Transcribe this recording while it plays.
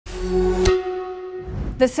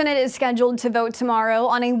The Senate is scheduled to vote tomorrow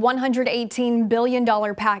on a $118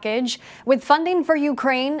 billion package with funding for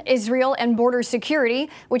Ukraine, Israel, and border security,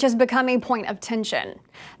 which has become a point of tension.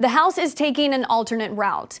 The House is taking an alternate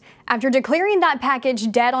route. After declaring that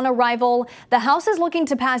package dead on arrival, the House is looking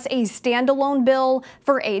to pass a standalone bill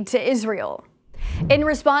for aid to Israel. In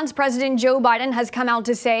response, President Joe Biden has come out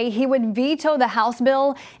to say he would veto the House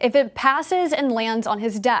bill if it passes and lands on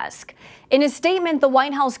his desk. In a statement, the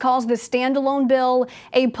White House calls the standalone bill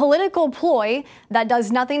a political ploy that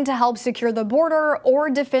does nothing to help secure the border or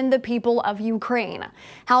defend the people of Ukraine.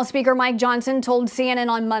 House Speaker Mike Johnson told CNN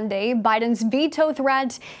on Monday Biden's veto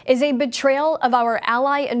threat is a betrayal of our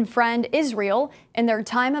ally and friend Israel in their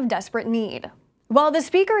time of desperate need. While the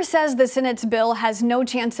Speaker says the Senate's bill has no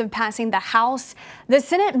chance of passing the House, the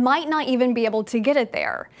Senate might not even be able to get it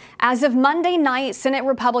there. As of Monday night, Senate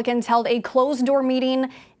Republicans held a closed-door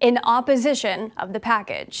meeting in opposition of the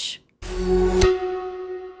package.